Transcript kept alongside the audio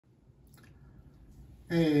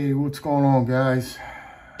Hey, what's going on, guys?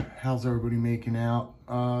 How's everybody making out?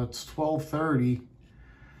 It's 12:30,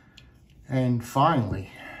 and finally,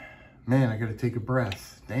 man, I gotta take a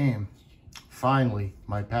breath. Damn, finally,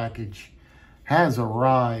 my package has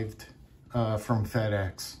arrived from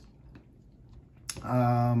FedEx.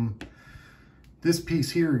 This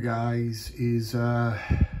piece here, guys, is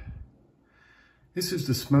this is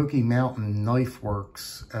the Smoky Mountain Knife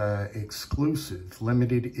Works exclusive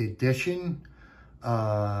limited edition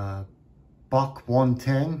buck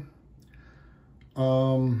 110.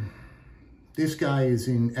 This guy is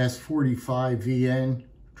in S45 VN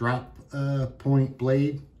drop point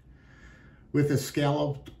blade with a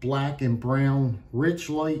scalloped black and brown rich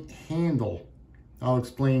light handle. I'll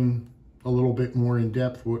explain a little bit more in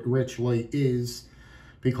depth what rich light is,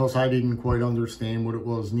 because I didn't quite understand what it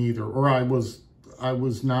was neither, or I was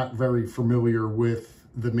not very familiar with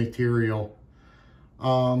the material.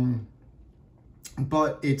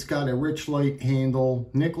 But it's got a rich light handle,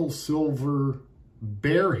 nickel silver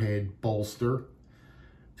bear head bolster,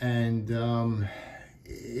 and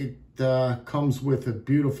it comes with a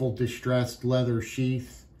beautiful distressed leather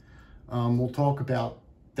sheath. We'll talk about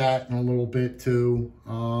that in a little bit too.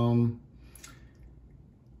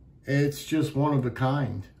 It's just one of a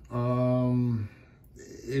kind.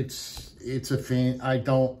 It's a fan. I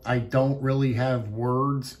don't really have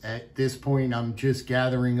words at this point. I'm just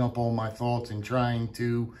gathering up all my thoughts and trying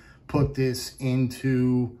to put this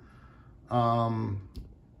into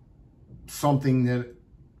something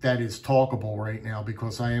that is talkable right now,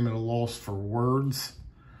 because I am at a loss for words.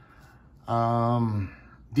 The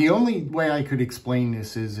only way I could explain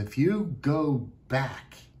this is if you go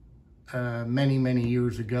back many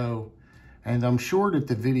years ago, and I'm sure that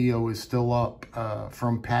the video is still up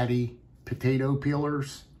from Patty Potato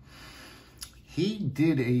Peelers. He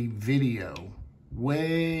did a video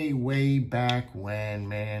way back when,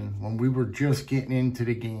 man, when we were just getting into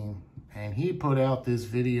the game. And he put out this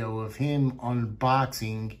video of him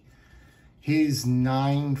unboxing his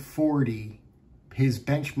 940, his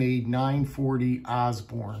Benchmade 940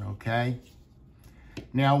 Osborne, okay?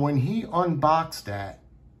 Now, when he unboxed that,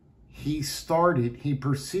 he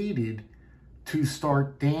proceeded to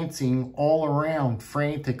start dancing all around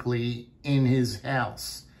frantically in his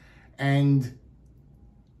house. And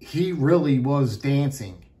he really was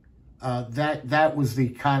dancing. That was the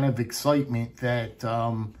kind of excitement that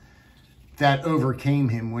that overcame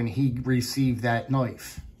him when he received that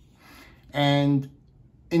knife. And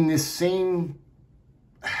in the same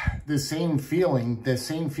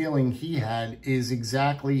feeling he had is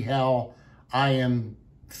exactly how I am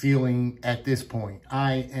feeling at this point.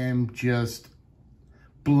 I am just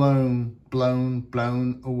blown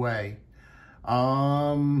away.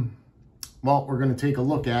 Well, we're going to take a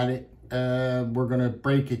look at it. We're going to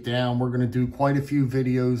break it down. We're going to do quite a few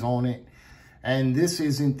videos on it. And this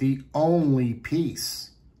isn't the only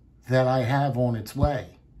piece that I have on its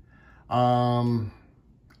way. I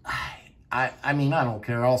mean, I don't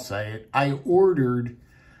care. I'll say it. I ordered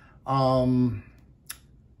a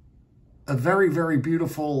very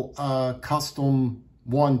beautiful custom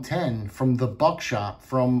 110 from the Buck Shop,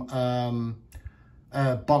 from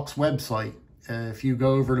Buck's website. If you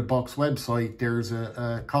go over to Buck's website, there's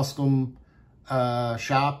a custom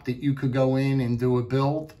shop that you could go in and do a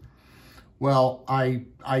build. Well, I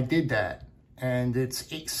did that, and it's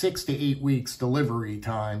 6 to 8 weeks delivery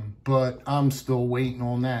time, but I'm still waiting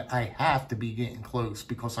on that. I have to be getting close,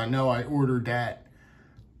 because I know I ordered that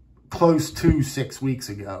close to 6 weeks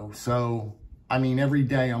ago. So, I mean, every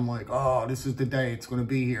day I'm like, oh, this is the day it's going to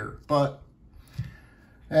be here. But,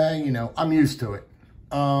 you know, I'm used to it.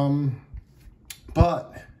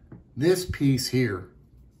 But this piece here,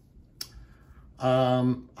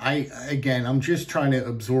 I'm just trying to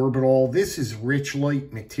absorb it all. This is rich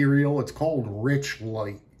light material. It's called rich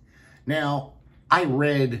light. Now, I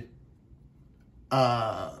read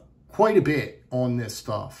quite a bit on this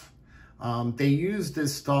stuff. They use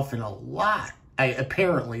this stuff in a lot,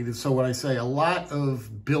 apparently, so what I say, a lot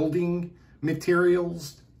of building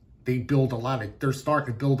materials. They're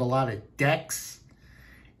starting to build a lot of decks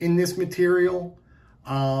in this material.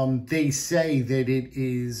 They say that it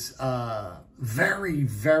is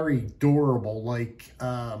very durable. Like,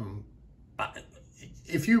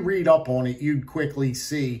 if you read up on it, you'd quickly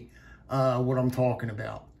see what I'm talking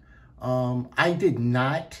about. I did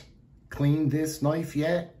not clean this knife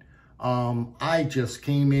yet. I just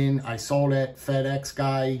came in, I saw that FedEx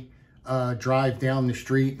guy drive down the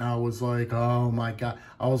street, and I was like, oh my God.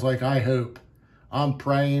 I was like, I'm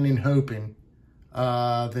praying and hoping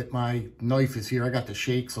that my knife is here. I got the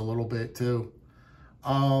shakes a little bit too.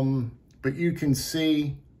 But you can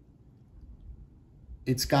see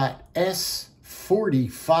It's got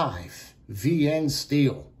S45 VN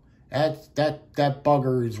steel. That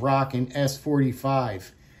bugger is rocking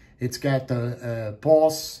S45. It's got the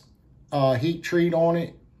Boss heat treat on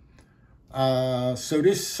it. So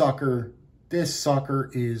this sucker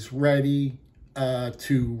is ready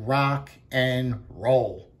to rock and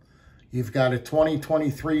roll. You've got a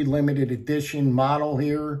 2023 limited edition model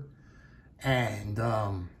here, and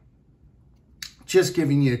just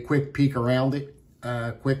giving you a quick peek around it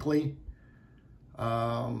quickly.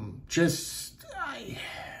 I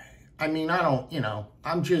mean, I don't, you know,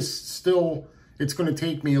 I'm just still, it's going to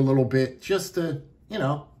take me a little bit just to, you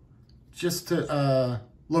know, just to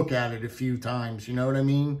look at it a few times, you know what I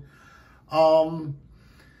mean?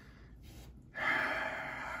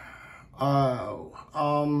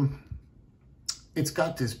 It's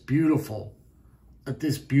got this beautiful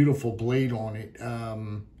blade on it.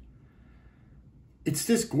 It's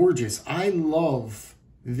just gorgeous. I love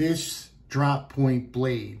this drop point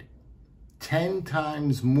blade 10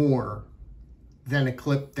 times more than the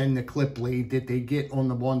clip blade that they get on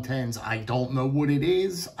the 110s. I don't know what it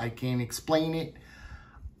is. I can't explain it.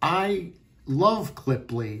 I love clip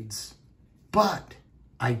blades, but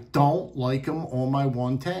I don't like them on my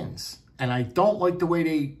 110s. And I don't like the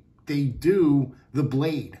way they do the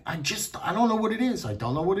blade. I don't know what it is. I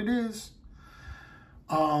don't know what it is.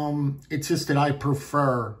 It's just that I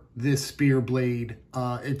prefer this spear blade.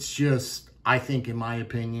 It's just, I think in my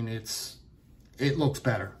opinion, it looks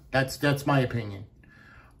better. That's my opinion.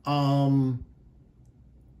 Oh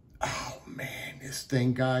man, this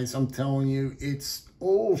thing, guys, I'm telling you, it's,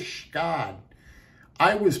 oh God.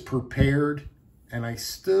 I was prepared, and I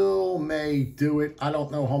still may do it. I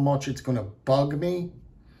don't know how much it's going to bug me.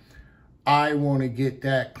 I want to get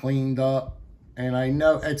that cleaned up. And I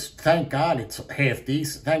know thank God it's half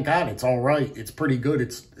decent. Thank God it's all right. It's pretty good.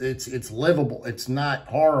 It's livable. It's not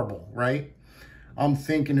horrible, right? I was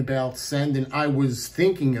thinking about sending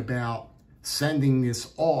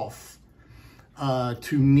this off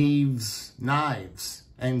to Neve's Knives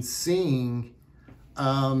and seeing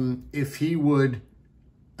if he would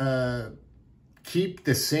keep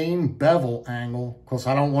the same bevel angle, because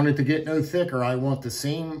I don't want it to get no thicker. I want the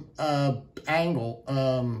same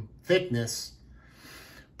angle, thickness,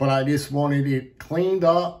 but I just wanted it cleaned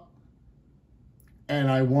up, and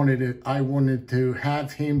I wanted to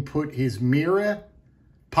have him put his mirror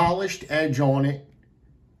polished edge on it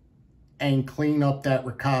and clean up that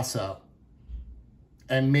ricasso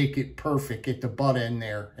and make it perfect at the butt end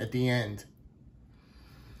there at the end.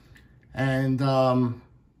 And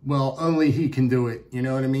well, only he can do it, you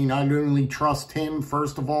know what I mean? I only trust him,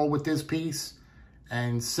 first of all, with this piece.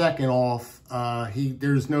 And second off,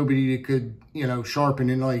 there's nobody that could, you know, sharpen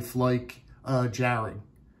a knife like Jared.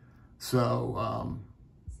 So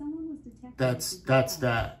that's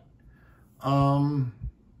that. I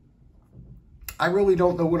really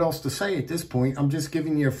don't know what else to say at this point. I'm just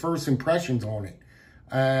giving you first impressions on it.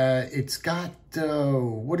 It's got,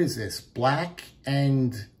 what is this? Black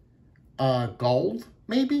and gold,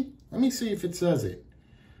 maybe? Let me see if it says it.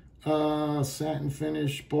 Satin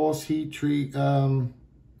finish, Boss heat treat, one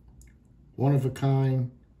of a kind.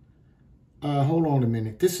 Hold on a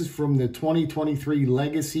minute. This is from the 2023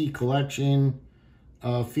 Legacy Collection.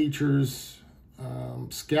 Features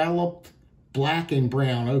scalloped black and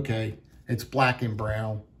brown. Okay, it's black and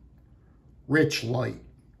brown. Rich light.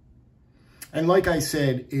 And like I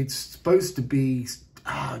said, it's supposed to be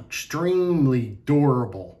extremely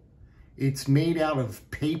durable. It's made out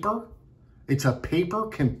of paper. It's a paper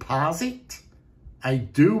composite. I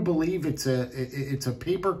do believe it's a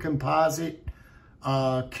paper composite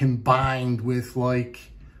combined with like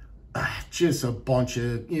just a bunch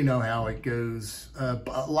of, you know how it goes, a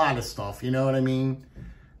lot of stuff, you know what I mean?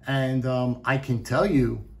 And I can tell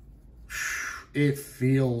you, it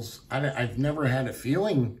feels, I've never had a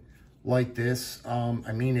feeling like this.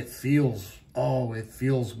 I mean, it feels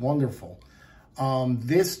wonderful.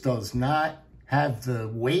 This does not have the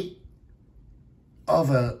weight of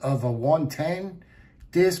a 110.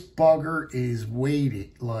 This bugger is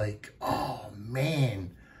weighted like, oh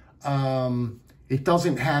man. It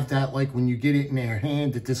doesn't have that, like when you get it in your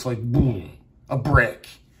hand, it's just like boom, a brick.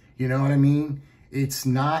 You know what I mean? It's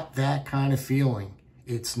not that kind of feeling.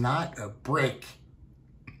 It's not a brick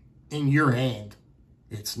in your hand.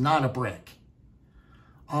 It's not a brick.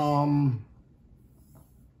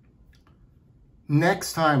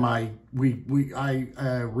 Next time I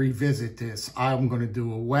revisit this, I'm going to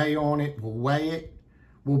do a weigh on it. We'll weigh it.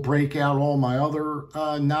 We'll break out all my other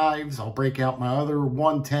knives. I'll break out my other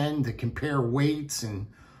 110 to compare weights, and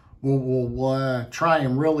we'll try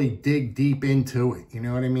and really dig deep into it. You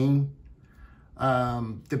know what I mean?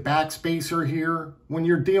 The back spacer here, when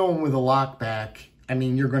you're dealing with a lockback, I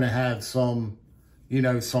mean, you're going to have some, you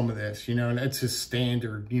know, some of this, you know, and it's just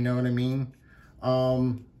standard, you know what I mean?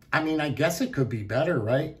 I mean, I guess it could be better,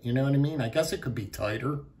 right? You know what I mean? I guess it could be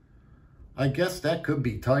tighter. I guess that could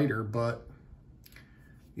be tighter, but,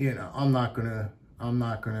 you know, I'm not gonna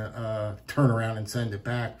turn around and send it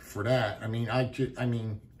back for that. I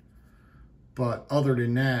mean, but other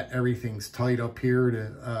than that, everything's tight up here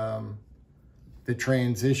to, the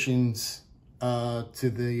transitions, to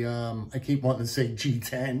the, I keep wanting to say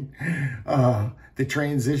G10, the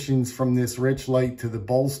transitions from this rich light to the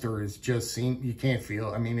bolster is just you can't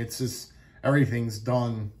feel it. I mean, it's just, everything's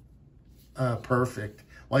done, perfect.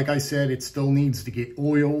 Like I said, it still needs to get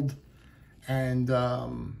oiled and,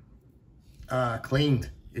 cleaned.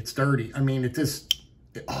 It's dirty. I mean,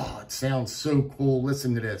 it sounds so cool.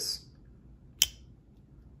 Listen to this.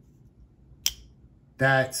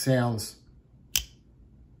 That sounds,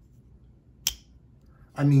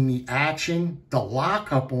 I mean, the action, the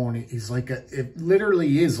lockup on it is like it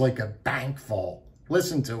literally is like a bank vault.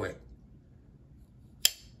 Listen to it.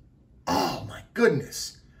 Oh my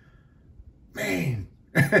goodness. Man,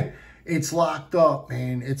 it's locked up,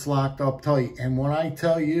 man. It's locked up tight. And when I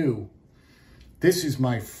tell you, this is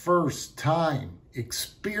my first time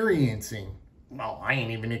experiencing, well, I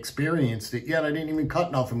ain't even experienced it yet. I didn't even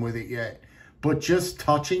cut nothing with it yet. But just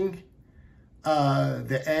touching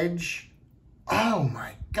the edge, oh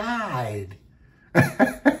my God.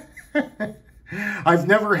 I've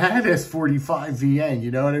never had S45 VN,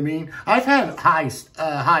 you know what I mean? I've had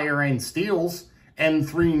higher end steels,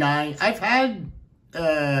 M39. I've had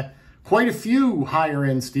quite a few higher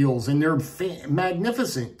end steels, and they're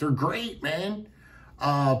magnificent. They're great, man.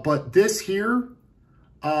 But this here,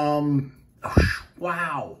 wow,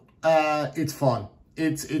 it's fun.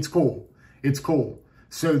 It's cool. It's cool.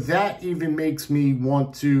 So that even makes me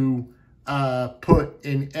want to put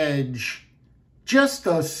an edge, just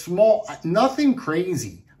a small, nothing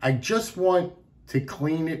crazy. I just want to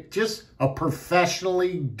clean it, just a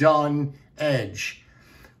professionally done edge.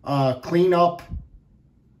 Clean up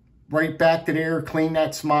right back to there, clean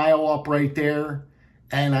that smile up right there.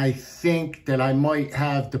 And I think that I might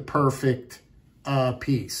have the perfect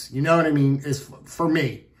piece. You know what I mean? Is for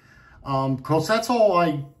me. Because that's all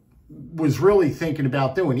I was really thinking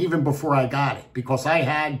about doing, even before I got it. Because I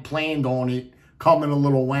had planned on it coming a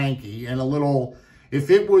little wanky and a little, if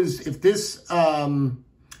this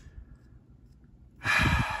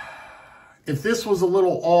was a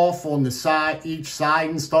little off on the side, each side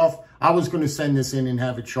and stuff, I was going to send this in and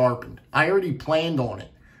have it sharpened. I already planned on it.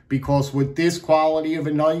 Because with this quality of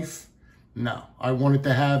a knife, no, I wanted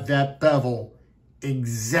to have that bevel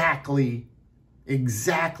exactly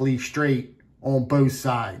straight on both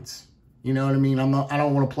sides. You know what I mean? I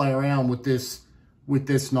don't want to play around with this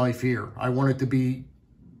knife here. I want it to be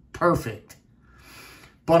perfect.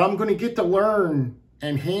 But I'm going to get to learn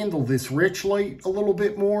and handle this rich light a little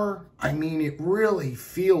bit more. I mean, it really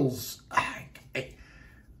feels,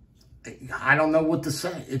 I don't know what to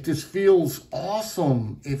say. It just feels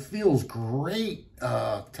awesome. It feels great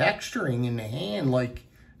texturing in the hand. Like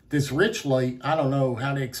this rich light, I don't know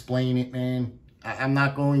how to explain it, man. I'm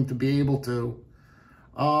not going to be able to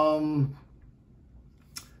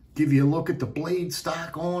give you a look at the blade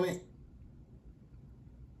stock on it.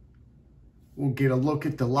 We'll get a look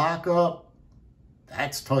at the lockup.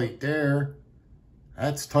 That's tight there.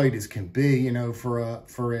 That's tight as can be, you know, for a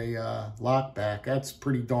lockback. That's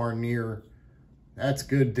pretty darn near. That's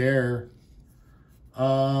good there.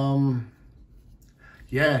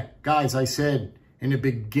 Yeah, guys, I said in the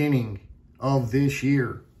beginning of this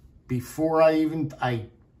year, before I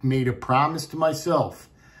made a promise to myself.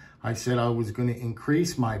 I said I was going to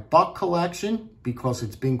increase my buck collection because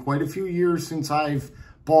it's been quite a few years since I've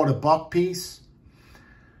bought a buck piece.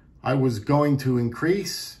 I was going to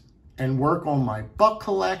increase and work on my buck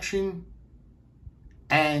collection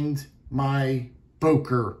and my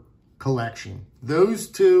Boker collection. Those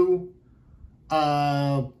two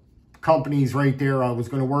companies right there I was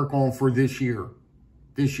going to work on for this year.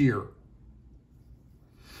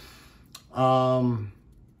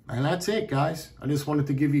 And that's it, guys. I just wanted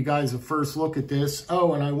to give you guys a first look at this.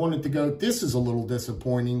 Oh, and I wanted to go, this is a little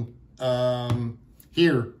disappointing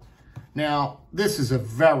here. Now, this is a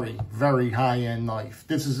very, very high-end knife.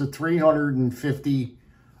 This is a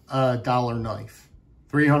 $350 knife.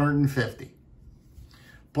 $350.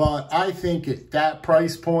 But I think at that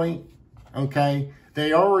price point, okay,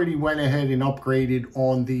 they already went ahead and upgraded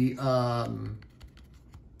on the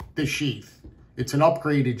sheath. It's an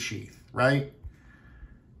upgraded sheath, right?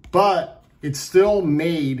 But It's still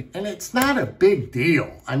made, and it's not a big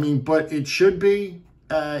deal. I mean, but it should be.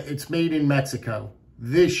 It's made in Mexico.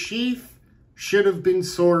 This sheath should have been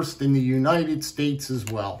sourced in the United States as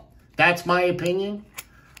well. That's my opinion.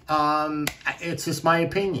 It's just my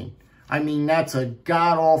opinion. I mean, that's a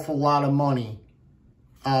god-awful lot of money.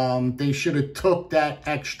 They should have took that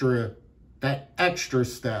extra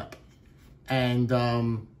step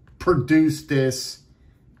and produced this.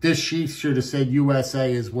 This sheath should have said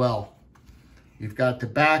USA as well. You've got the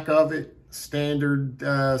back of it, standards.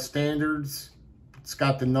 It's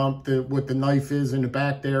got what the knife is in the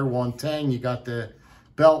back there, 110. You got the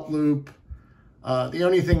belt loop. The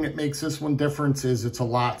only thing that makes this one different is it's a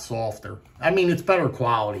lot softer. I mean, it's better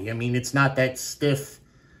quality. I mean, it's not that stiff,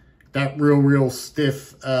 that real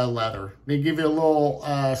stiff leather. They give you a little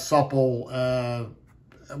supple,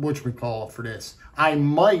 whatchamacallit for this. I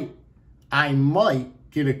might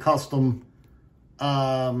get a custom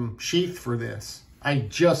sheath for this. I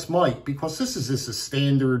just might, because this is just a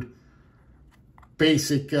standard,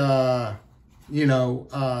 basic,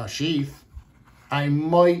 sheath. I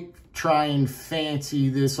might try and fancy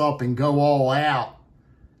this up and go all out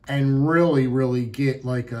and really get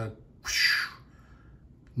like a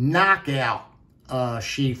knockout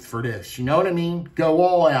sheath for this. You know what I mean? Go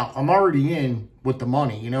all out. I'm already in with the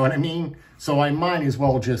money. You know what I mean? So I might as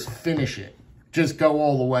well just finish it. Just go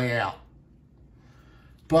all the way out.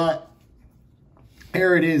 But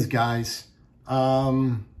here it is, guys.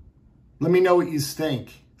 Let me know what you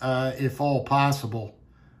think, if all possible.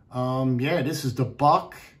 Yeah, this is the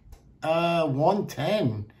Buck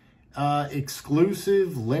 110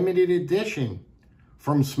 exclusive limited edition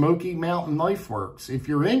from Smoky Mountain Knife Works. If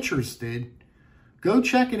you're interested, go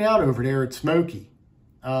check it out over there at Smoky.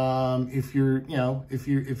 If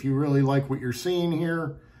you really like what you're seeing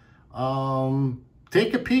here,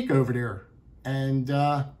 take a peek over there. And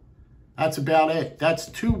that's about it. That's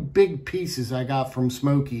two big pieces I got from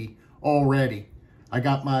Smoky already. I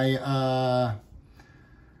got my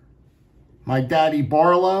my Daddy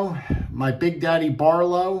Barlow, my Big Daddy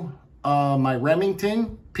Barlow, my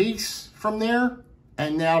Remington piece from there,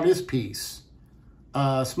 and now this piece.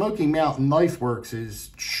 Smoky Mountain Knife Works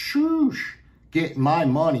is getting my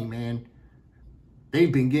money, man.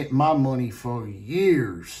 They've been getting my money for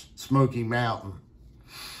years, Smoky Mountain.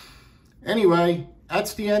 Anyway,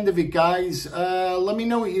 that's the end of it, guys. Let me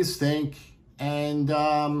know what you think. And,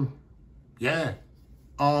 yeah.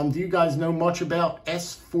 Do you guys know much about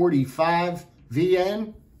S45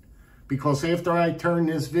 VN? Because after I turn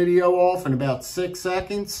this video off in about 6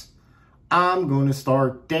 seconds, I'm going to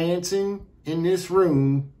start dancing in this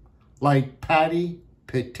room like patty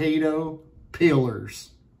potato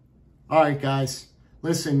peelers. All right, guys.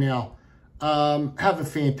 Listen now. Have a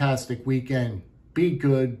fantastic weekend. Be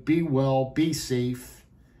good, be well, be safe,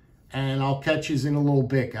 and I'll catch you in a little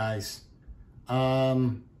bit, guys.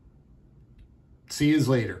 See you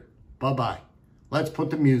later. Bye-bye. Let's put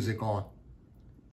the music on.